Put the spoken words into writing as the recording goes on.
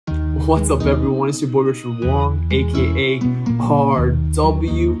What's up, everyone? It's your boy Richard Wong, aka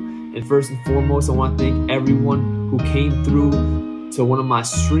AreDoubleYou. And first and foremost, I want to thank everyone who came through to one of my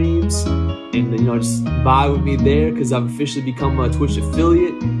streams and just vibe with me there, because I've officially become a Twitch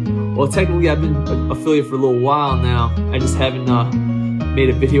affiliate. Well, technically I've been an affiliate for a little while now. I just haven't made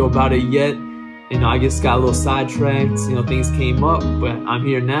a video about it yet. I just got a little sidetracked. Things came up, but I'm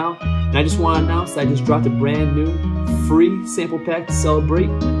here now. And I just want to announce that I just dropped a brand new free sample pack to celebrate.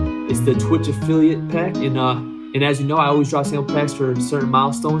 It's the Twitch affiliate pack, and as you know, I always drop sample packs for certain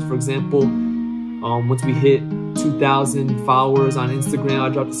milestones. For example, once we hit 2,000 followers on Instagram, I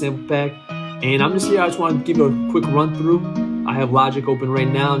dropped a sample pack. And I'm just here. I just want to give you a quick run through. I have Logic open right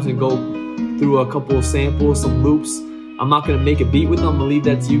now. I'm just gonna go through a couple of samples, some loops. I'm not gonna make a beat with them. I'm gonna leave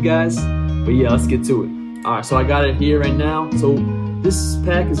that to you guys. But yeah, let's get to it. All right, so I got it here right now. So this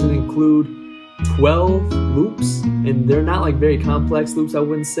pack is gonna include 12 loops, and they're not like very complex loops, I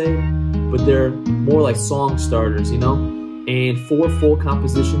wouldn't say, but they're more like song starters, and 4 full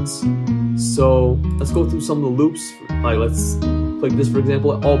compositions. So let's go through some of the loops. Like, let's click this, for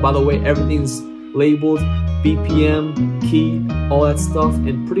example. Oh, by the way, everything's labeled, BPM, key, all that stuff,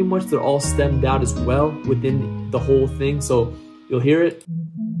 and pretty much they're all stemmed out as well within the whole thing, so you'll hear it.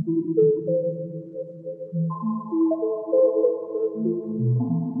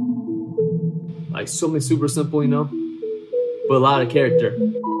 Like, something super simple, but a lot of character.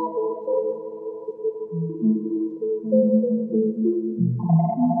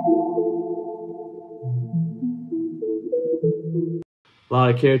 A lot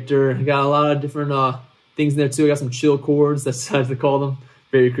of character. I got a lot of different things in there too. I got some chill chords, that's how to call them.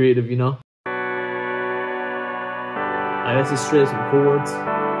 Very creative, That's just straight up some chords.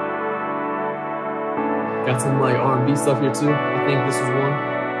 Got some like R&B stuff here too. I think this is one.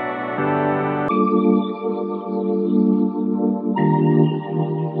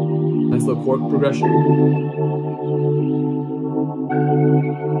 Nice little chord progression.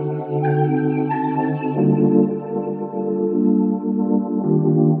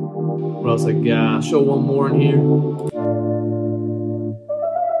 What else I got? I'll show one more in here.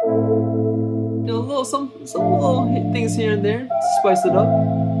 Some little things here and there. Spice it up.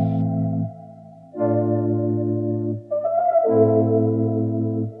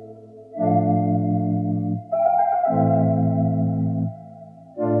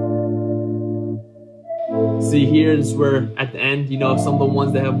 See, here is where at the end, some of the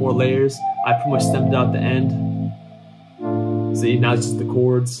ones that have more layers, I pretty much stemmed out the end. See, now it's just the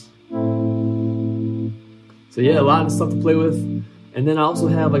chords. So yeah, a lot of stuff to play with. And then I also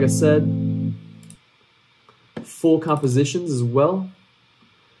have, like I said, full compositions as well.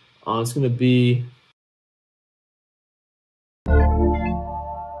 It's gonna be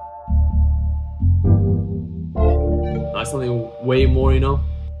something way more,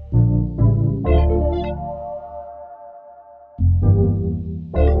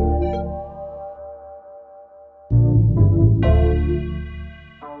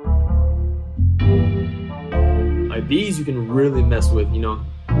 Like these you can really mess with,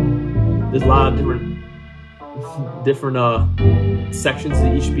 There's a lot of different sections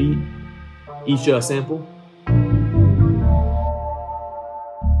to each beat, each sample.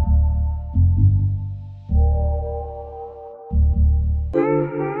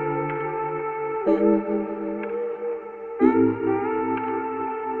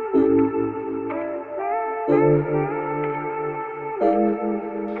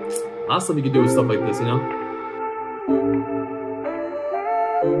 A lot of stuff you can do with stuff like this,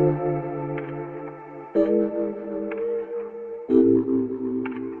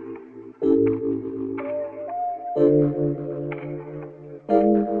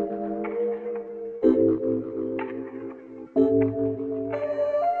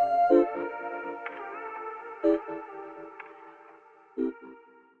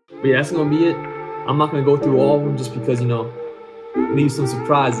 But yeah, that's gonna be it. I'm not gonna go through all of them just because, leave some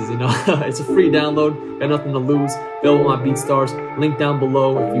surprises, It's a free download, got nothing to lose. Available on BeatStars, link down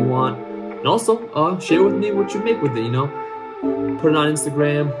below if you want. And also, share with me what you make with it, Put it on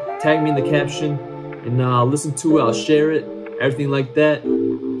Instagram, tag me in the caption, and I'll listen to it, I'll share it, everything like that.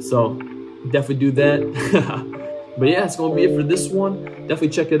 So, definitely do that. But yeah, it's gonna be it for this one. Definitely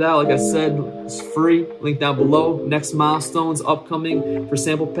check it out. Like I said, it's free. Link down below. Next milestones upcoming for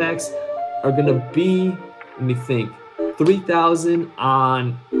sample packs are gonna be, let me think, 3,000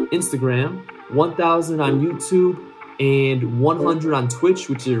 on Instagram, 1,000 on YouTube, and 100 on Twitch,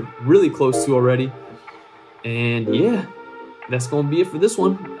 which are really close to already. And yeah, that's gonna be it for this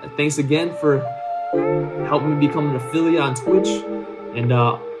one. Thanks again for helping me become an affiliate on Twitch. And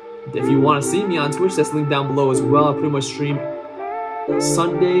if you want to see me on Twitch, that's linked down below as well. I pretty much stream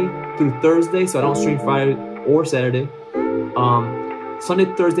Sunday through Thursday, so I don't stream Friday or Saturday. Sunday,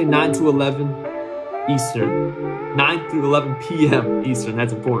 Thursday, 9 to 11 Eastern. 9 through 11 p.m. Eastern.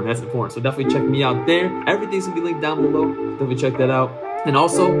 That's important. That's important. So definitely check me out there. Everything's gonna be linked down below. Definitely check that out. And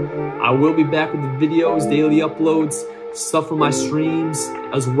also, I will be back with the videos, daily uploads, stuff from my streams,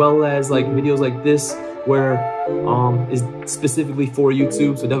 as well as like videos like this, where is specifically for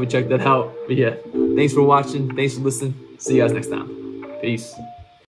YouTube. So definitely check that out. But yeah, thanks for watching. Thanks for listening. See you guys next time. Peace.